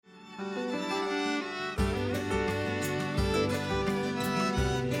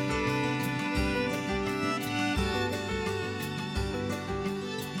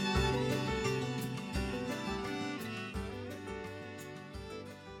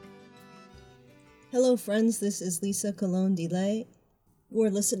Hello, friends. This is Lisa Colon Delay. You are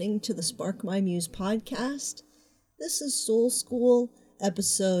listening to the Spark My Muse podcast. This is Soul School,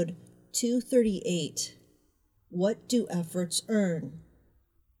 episode 238. What do efforts earn?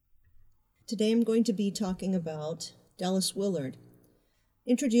 Today I'm going to be talking about Dallas Willard,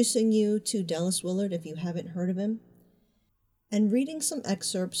 introducing you to Dallas Willard if you haven't heard of him, and reading some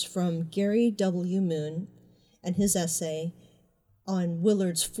excerpts from Gary W. Moon and his essay on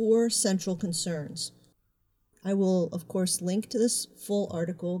Willard's 4 central concerns. I will, of course, link to this full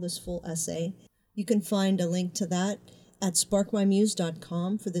article, this full essay. You can find a link to that at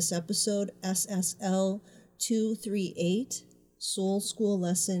sparkmymuse.com for this episode, SSL 238, Soul School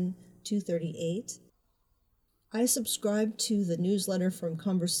Lesson 238. I subscribe to the newsletter from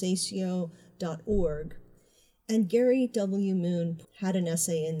conversatio.org, and Gary W. Moon had an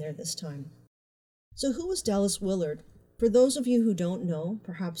essay in there this time. So who was Dallas Willard? For those of you who don't know,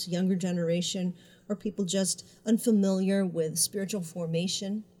 perhaps younger generation or people just unfamiliar with spiritual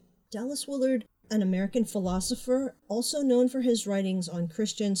formation, Dallas Willard, an American philosopher, also known for his writings on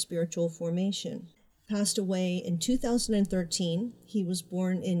Christian spiritual formation, passed away in 2013. He was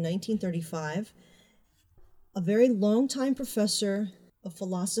born in 1935, a very long-time professor of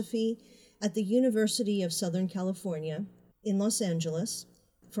philosophy at the University of Southern California in Los Angeles,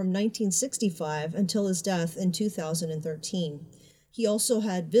 from 1965 until his death in 2013. He also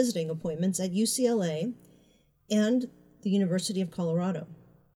had visiting appointments at UCLA and the University of Colorado.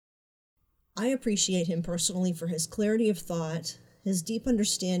 I appreciate him personally for his clarity of thought, his deep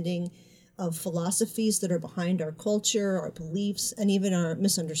understanding of philosophies that are behind our culture, our beliefs, and even our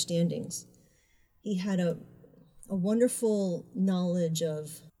misunderstandings. He had a wonderful knowledge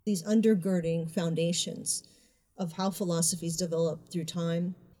of these undergirding foundations of how philosophies develop through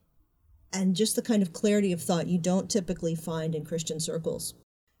time, and just the kind of clarity of thought you don't typically find in Christian circles.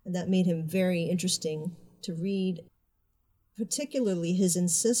 And that made him very interesting to read, particularly his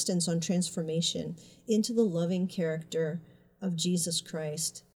insistence on transformation into the loving character of Jesus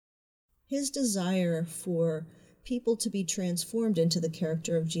Christ. His desire for people to be transformed into the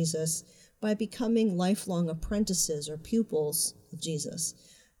character of Jesus by becoming lifelong apprentices or pupils of Jesus,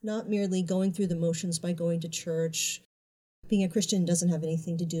 not merely going through the motions by going to church. Being a Christian doesn't have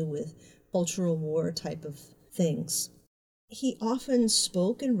anything to do with cultural war type of things. He often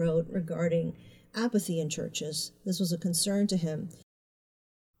spoke and wrote regarding apathy in churches. This was a concern to him.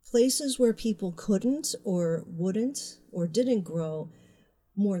 Places where people couldn't or wouldn't or didn't grow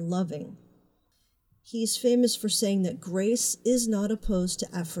more loving. He's famous for saying that grace is not opposed to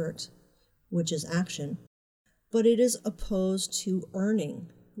effort, which is action, but it is opposed to earning,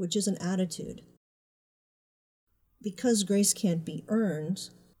 which is an attitude. Because grace can't be earned,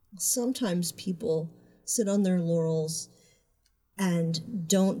 sometimes people sit on their laurels and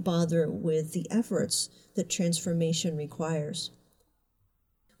don't bother with the efforts that transformation requires.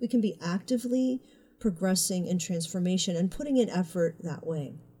 We can be actively progressing in transformation and putting in effort that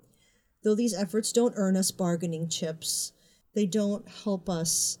way. Though these efforts don't earn us bargaining chips, they don't help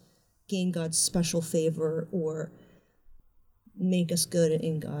us gain God's special favor or make us good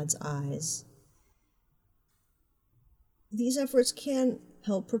in God's eyes. These efforts can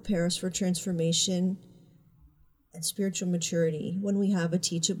help prepare us for transformation and spiritual maturity when we have a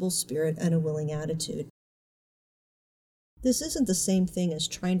teachable spirit and a willing attitude. This isn't the same thing as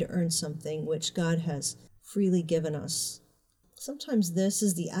trying to earn something which God has freely given us. Sometimes this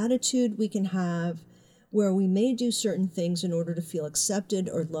is the attitude we can have where we may do certain things in order to feel accepted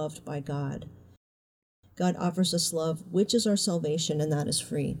or loved by God. God offers us love, which is our salvation, and that is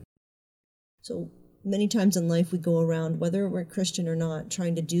free. So many times in life we go around, whether we're Christian or not,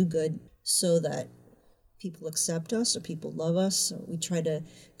 trying to do good so that people accept us or people love us, or we try to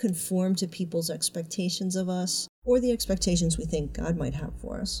conform to people's expectations of us or the expectations we think God might have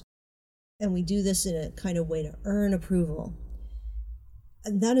for us. And we do this in a kind of way to earn approval.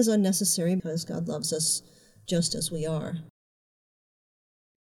 And that is unnecessary because God loves us just as we are.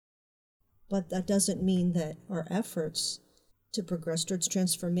 But that doesn't mean that our efforts to progress towards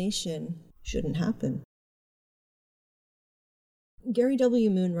transformation shouldn't happen. Gary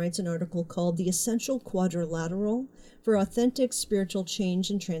W. Moon writes an article called The Essential Quadrilateral for Authentic Spiritual Change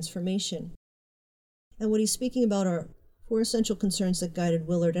and Transformation. And what he's speaking about are 4 essential concerns that guided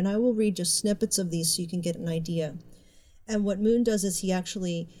Willard, and I will read just snippets of these so you can get an idea. And what Moon does is he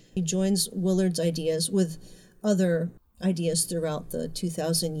joins Willard's ideas with other ideas throughout the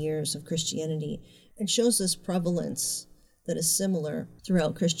 2,000 years of Christianity and shows this prevalence that is similar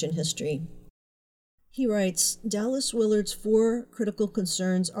throughout Christian history. He writes, Dallas Willard's 4 critical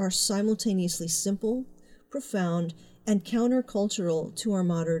concerns are simultaneously simple, profound, and countercultural to our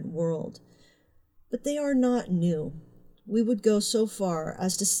modern world. But they are not new. We would go so far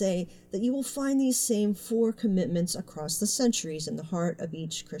as to say that you will find these same 4 commitments across the centuries in the heart of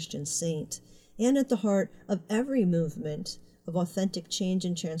each Christian saint, and at the heart of every movement of authentic change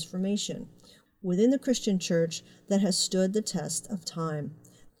and transformation within the Christian church that has stood the test of time.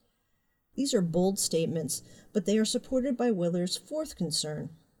 These are bold statements, but they are supported by Willard's 4th concern.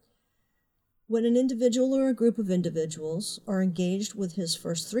 When an individual or a group of individuals are engaged with his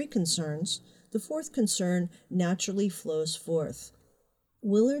first 3 concerns, the 4th concern naturally flows forth.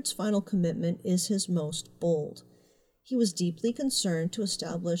 Willard's final commitment is his most bold. He was deeply concerned to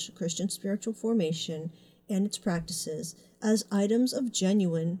establish Christian spiritual formation and its practices as items of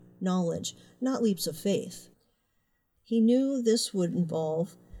genuine knowledge, not leaps of faith. He knew this would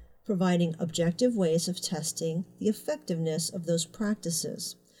involve providing objective ways of testing the effectiveness of those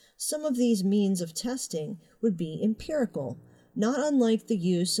practices. Some of these means of testing would be empirical, not unlike the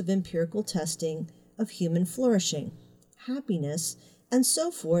use of empirical testing of human flourishing, happiness, and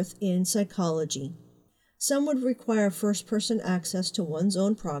so forth in psychology. Some would require first-person access to one's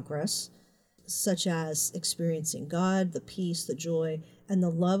own progress, such as experiencing God, the peace, the joy, and the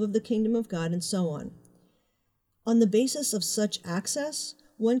love of the kingdom of God, and so on. On the basis of such access,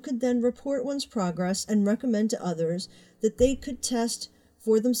 one could then report one's progress and recommend to others that they could test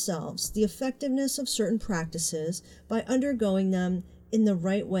for themselves the effectiveness of certain practices by undergoing them in the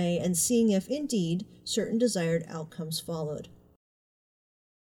right way and seeing if, indeed, certain desired outcomes followed.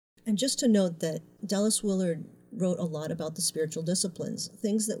 And just to note that Dallas Willard wrote a lot about the spiritual disciplines,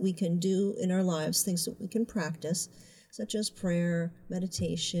 things that we can do in our lives, things that we can practice, such as prayer,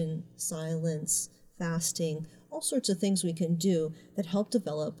 meditation, silence, fasting, all sorts of things we can do that help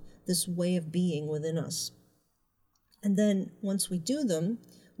develop this way of being within us. And then once we do them,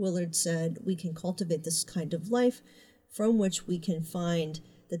 Willard said, we can cultivate this kind of life from which we can find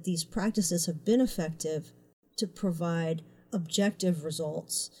that these practices have been effective to provide objective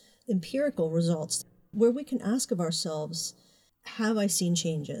results, empirical results, where we can ask of ourselves, have I seen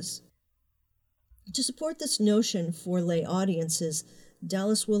changes? To support this notion for lay audiences,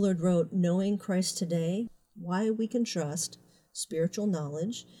 Dallas Willard wrote Knowing Christ Today, Why We Can Trust Spiritual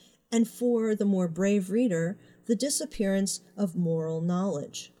Knowledge, and for the more brave reader, The Disappearance of Moral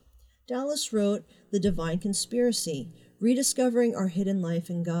Knowledge. Dallas wrote The Divine Conspiracy, Rediscovering Our Hidden Life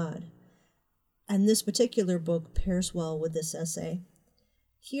in God. And this particular book pairs well with this essay.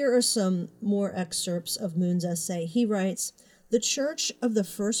 Here are some more excerpts of Moon's essay. He writes, The church of the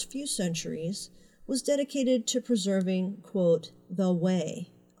first few centuries was dedicated to preserving, quote, the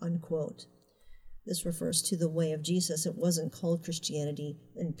way, unquote. This refers to the way of Jesus. It wasn't called Christianity,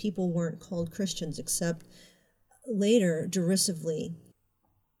 and people weren't called Christians except later, derisively.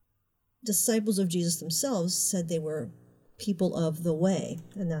 Disciples of Jesus themselves said they were people of the way,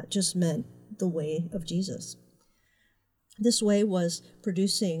 and that just meant the way of Jesus. This way was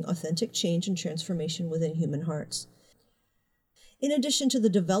producing authentic change and transformation within human hearts. In addition to the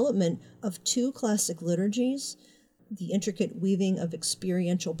development of 2 classic liturgies, the intricate weaving of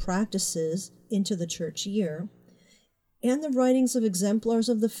experiential practices into the church year, and the writings of exemplars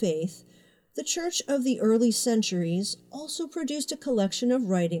of the faith, the church of the early centuries also produced a collection of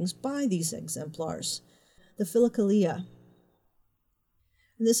writings by these exemplars, the Philokalia.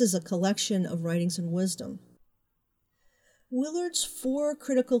 This is a collection of writings and wisdom. Willard's 4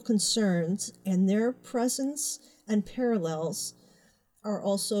 critical concerns and their presence and parallels are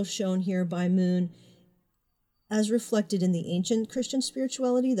also shown here by Moon as reflected in the ancient Christian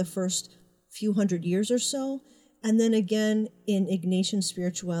spirituality, the first few hundred years or so, and then again in Ignatian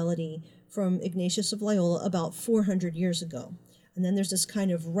spirituality from Ignatius of Loyola about 400 years ago. And then there's this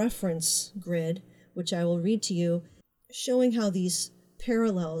kind of reference grid, which I will read to you, showing how these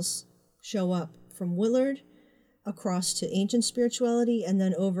parallels show up from Willard across to ancient spirituality and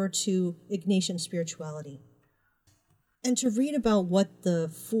then over to Ignatian spirituality. And to read about what the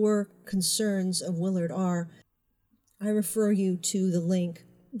 4 concerns of Willard are, I refer you to the link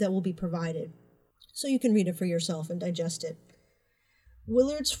that will be provided, so you can read it for yourself and digest it.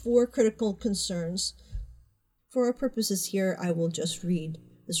 Willard's 4 critical concerns. For our purposes here, I will just read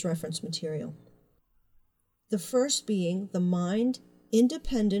this reference material. The first being the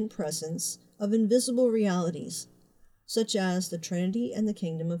mind-independent presence of invisible realities, such as the Trinity and the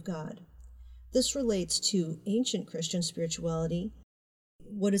Kingdom of God. This relates to ancient Christian spirituality,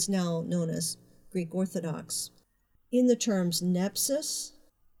 what is now known as Greek Orthodox. in the terms nepsis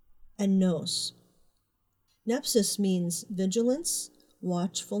and nous. Nepsis means vigilance,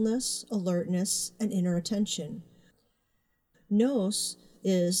 watchfulness, alertness, and inner attention. Nous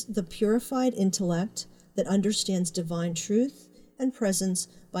is the purified intellect that understands divine truth and presence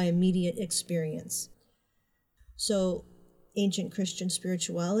by immediate experience. So, ancient Christian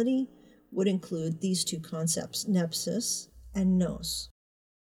spirituality would include these two concepts, nepsis and nous.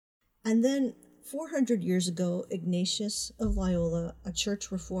 And then, 400 years ago, Ignatius of Loyola, a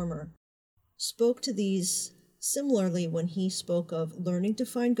church reformer, spoke to these similarly when he spoke of learning to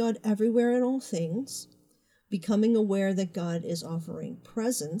find God everywhere in all things, becoming aware that God is offering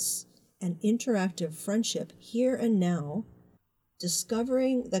presence and interactive friendship here and now,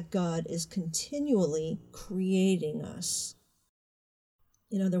 discovering that God is continually creating us.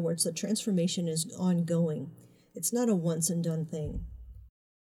 In other words, the transformation is ongoing. It's not a once and done thing.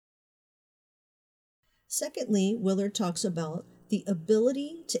 Secondly, Willard talks about the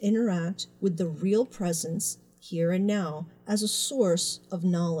ability to interact with the real presence here and now as a source of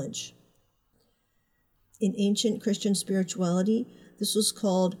knowledge. In ancient Christian spirituality, this was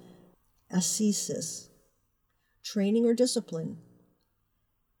called ascesis, training or discipline.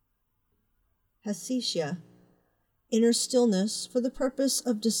 Hesychia, inner stillness for the purpose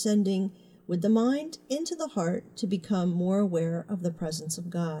of descending with the mind into the heart to become more aware of the presence of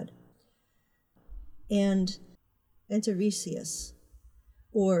God. And enteresias,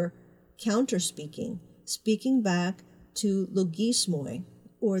 or counter-speaking, speaking back to logismoi,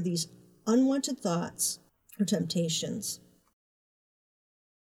 or these unwanted thoughts or temptations.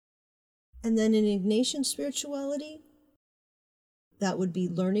 And then in Ignatian spirituality, that would be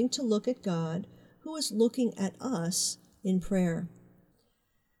learning to look at God, who is looking at us in prayer.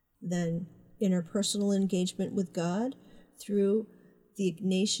 Then interpersonal engagement with God through the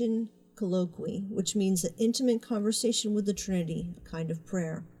Ignatian colloquy, which means an intimate conversation with the Trinity, a kind of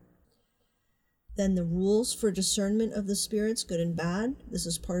prayer. Then the rules for discernment of the spirits, good and bad. This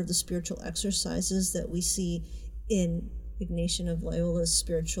is part of the spiritual exercises that we see in Ignatian of Loyola's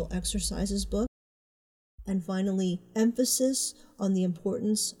Spiritual Exercises book. And finally, emphasis on the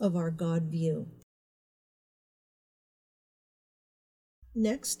importance of our God view.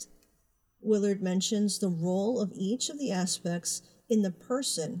 Next, Willard mentions the role of each of the aspects in the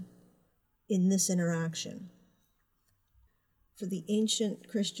person in this interaction. For the ancient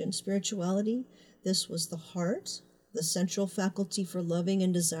Christian spirituality, this was the heart, the central faculty for loving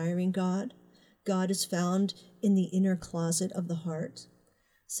and desiring God. God is found in the inner closet of the heart.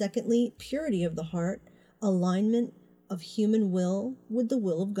 Secondly, purity of the heart, alignment of human will with the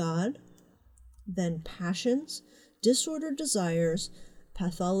will of God. Then passions, disordered desires,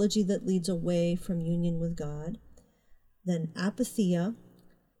 pathology that leads away from union with God. Then apatheia,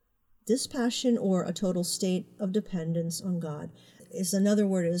 dispassion or a total state of dependence on God. Another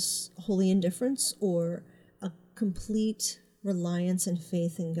word is holy indifference or a complete reliance and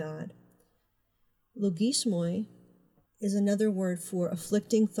faith in God. Logismoi is another word for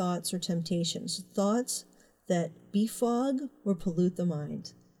afflicting thoughts or temptations, thoughts that befog or pollute the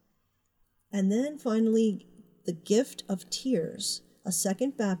mind. And then finally, the gift of tears, a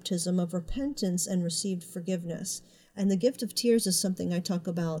second baptism of repentance and received forgiveness. And the gift of tears is something I talk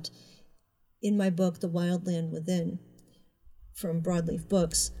about in my book, The Wild Land Within, from Broadleaf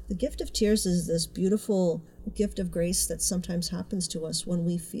Books. The gift of tears is this beautiful gift of grace that sometimes happens to us when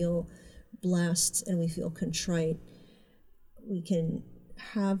we feel blessed and we feel contrite. We can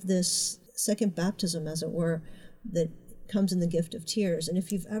have this second baptism, as it were, that comes in the gift of tears. And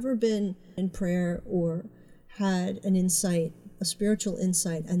if you've ever been in prayer or had an insight, a spiritual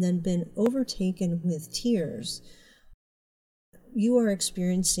insight, and then been overtaken with tears, you are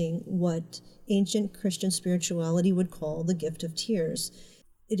experiencing what ancient Christian spirituality would call the gift of tears.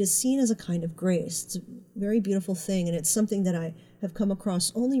 It is seen as a kind of grace. It's a very beautiful thing, and it's something that I have come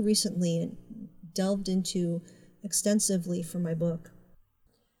across only recently and delved into extensively for my book.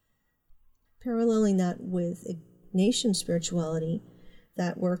 Paralleling that with Ignatian spirituality,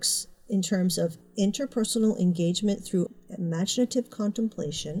 that works in terms of interpersonal engagement through imaginative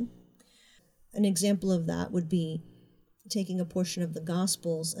contemplation. An example of that would be taking a portion of the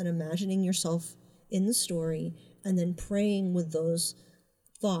Gospels and imagining yourself in the story and then praying with those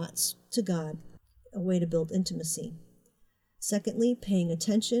thoughts to God, a way to build intimacy. Secondly, paying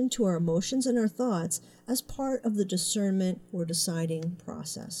attention to our emotions and our thoughts as part of the discernment or deciding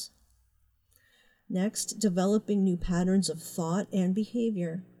process. Next, developing new patterns of thought and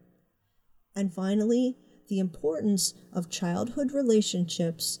behavior. And finally, the importance of childhood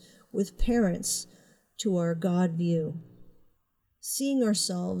relationships with parents to our God view, seeing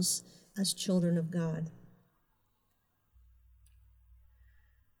ourselves as children of God.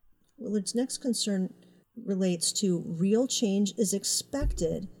 Willard's next concern relates to real change is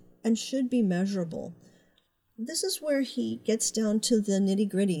expected and should be measurable. This is where he gets down to the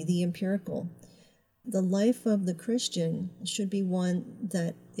nitty-gritty, the empirical. The life of the Christian should be one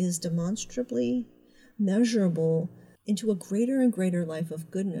that is demonstrably measurable into a greater and greater life of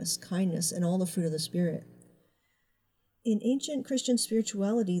goodness, kindness, and all the fruit of the Spirit. In ancient Christian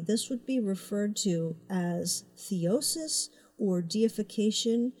spirituality, this would be referred to as theosis or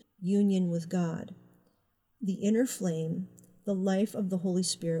deification, union with God, the inner flame, the life of the Holy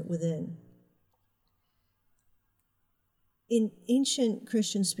Spirit within. In ancient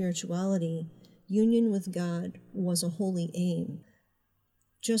Christian spirituality, union with God was a holy aim,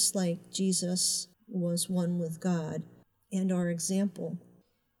 just like Jesus was one with God and our example.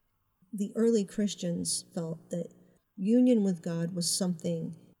 The early Christians felt that union with God was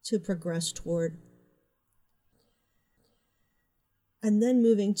something to progress toward. And then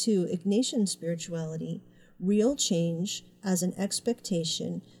moving to Ignatian spirituality, real change as an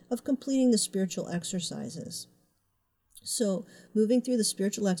expectation of completing the spiritual exercises. So moving through the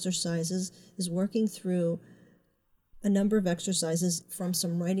spiritual exercises is working through a number of exercises from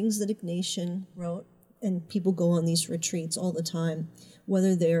some writings that Ignatian wrote, and people go on these retreats all the time,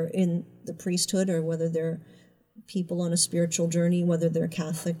 whether they're in the priesthood or whether they're people on a spiritual journey, whether they're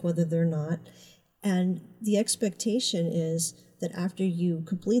Catholic, whether they're not. And the expectation is that after you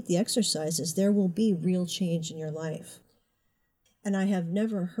complete the exercises, there will be real change in your life. And I have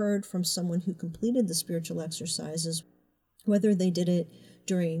never heard from someone who completed the spiritual exercises, whether they did it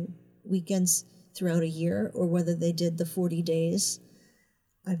during weekends throughout a year or whether they did the 40 days.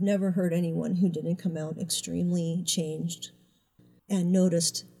 I've never heard anyone who didn't come out extremely changed and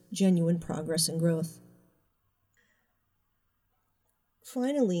noticed genuine progress and growth.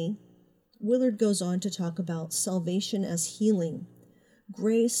 Finally, Willard goes on to talk about salvation as healing.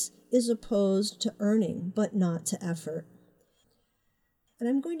 Grace is opposed to earning, but not to effort. And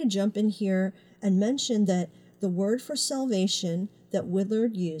I'm going to jump in here and mention that the word for salvation that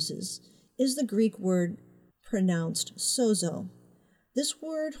Willard uses is the Greek word pronounced sozo. This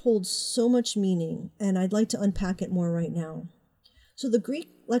word holds so much meaning, and I'd like to unpack it more right now. So the Greek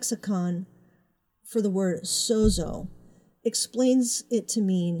lexicon for the word sozo explains it to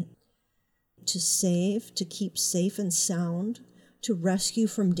mean to save, to keep safe and sound, to rescue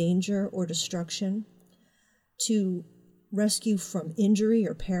from danger or destruction, to rescue from injury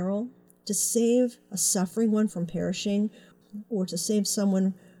or peril, to save a suffering one from perishing, or to save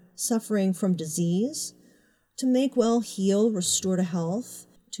someone suffering from disease, to make well, heal, restore to health,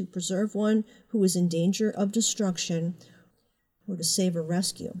 to preserve one who is in danger of destruction, or to save or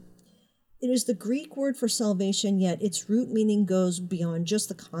rescue. It is the Greek word for salvation, yet its root meaning goes beyond just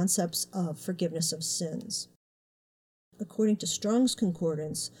the concepts of forgiveness of sins. According to Strong's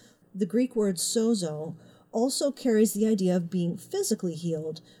Concordance, the Greek word sozo also carries the idea of being physically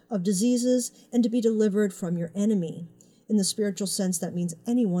healed of diseases and to be delivered from your enemy. In the spiritual sense, that means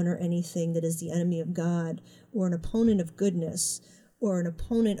anyone or anything that is the enemy of God, or an opponent of goodness, or an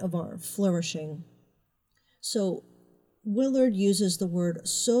opponent of our flourishing. So Willard uses the word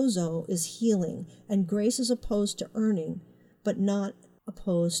sozo is healing, and grace is opposed to earning, but not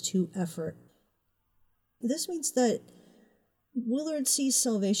opposed to effort. This means that Willard sees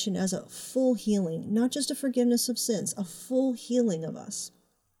salvation as a full healing, not just a forgiveness of sins, a full healing of us.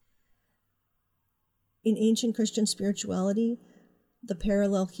 In ancient Christian spirituality, the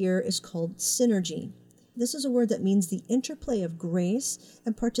parallel here is called synergy. This is a word that means the interplay of grace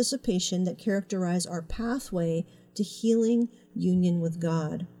and participation that characterize our pathway to healing union with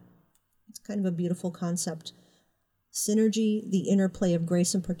God. It's kind of a beautiful concept. Synergy, the interplay of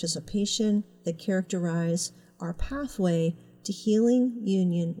grace and participation that characterize our pathway to healing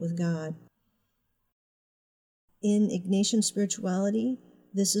union with God. In Ignatian spirituality,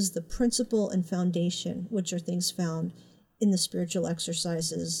 this is the principle and foundation, which are things found in the spiritual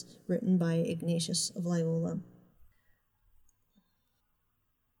exercises written by Ignatius of Loyola.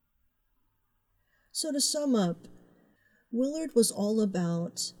 So to sum up, Willard was all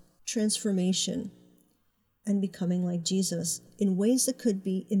about transformation and becoming like Jesus in ways that could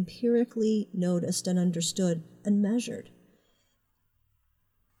be empirically noticed and understood and measured.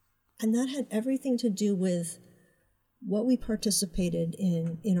 And that had everything to do with what we participated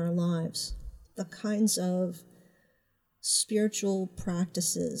in our lives, the kinds of spiritual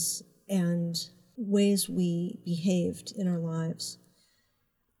practices and ways we behaved in our lives.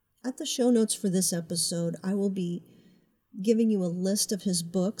 At the show notes for this episode, I will be giving you a list of his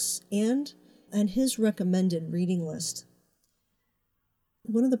books and his recommended reading list.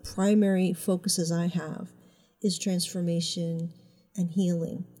 One of the primary focuses I have is transformation and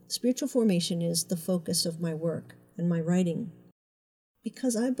healing. spiritual formation is the focus of my work and my writing,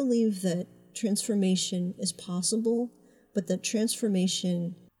 because I believe that transformation is possible, but that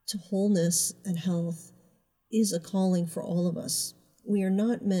transformation to wholeness and health is a calling for all of us. We are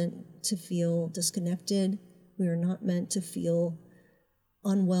not meant to feel disconnected. We are not meant to feel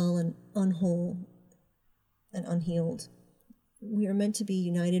unwell and unwhole and unhealed. We are meant to be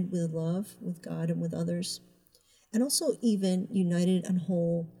united with love, with God and with others, and also even united and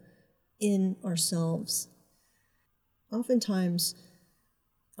whole in ourselves. Oftentimes,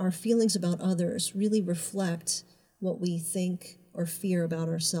 our feelings about others really reflect what we think or fear about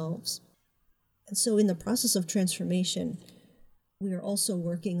ourselves. And so in the process of transformation, we are also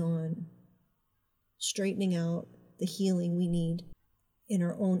working on straightening out the healing we need in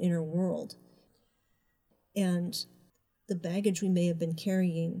our own inner world. And the baggage we may have been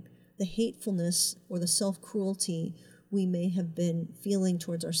carrying, the hatefulness or the self-cruelty we may have been feeling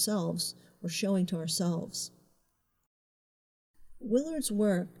towards ourselves or showing to ourselves. Willard's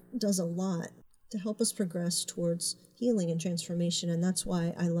work does a lot to help us progress towards healing and transformation, and that's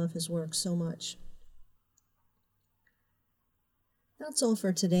why I love his work so much. That's all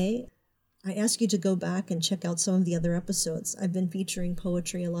for today. I ask you to go back and check out some of the other episodes. I've been featuring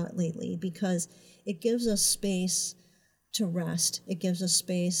poetry a lot lately because it gives us space to rest. It gives us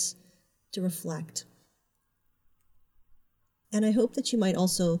space to reflect. And I hope that you might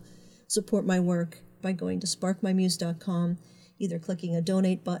also support my work by going to sparkmymuse.com, either clicking a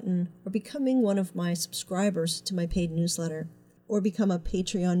donate button or becoming one of my subscribers to my paid newsletter, or become a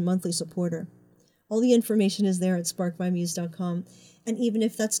Patreon monthly supporter. All the information is there at sparkmymuse.com. And even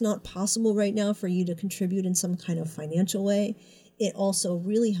if that's not possible right now for you to contribute in some kind of financial way, it also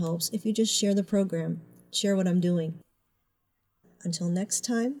really helps if you just share the program, share what I'm doing. Until next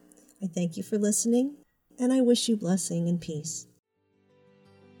time, I thank you for listening, and I wish you blessing and peace.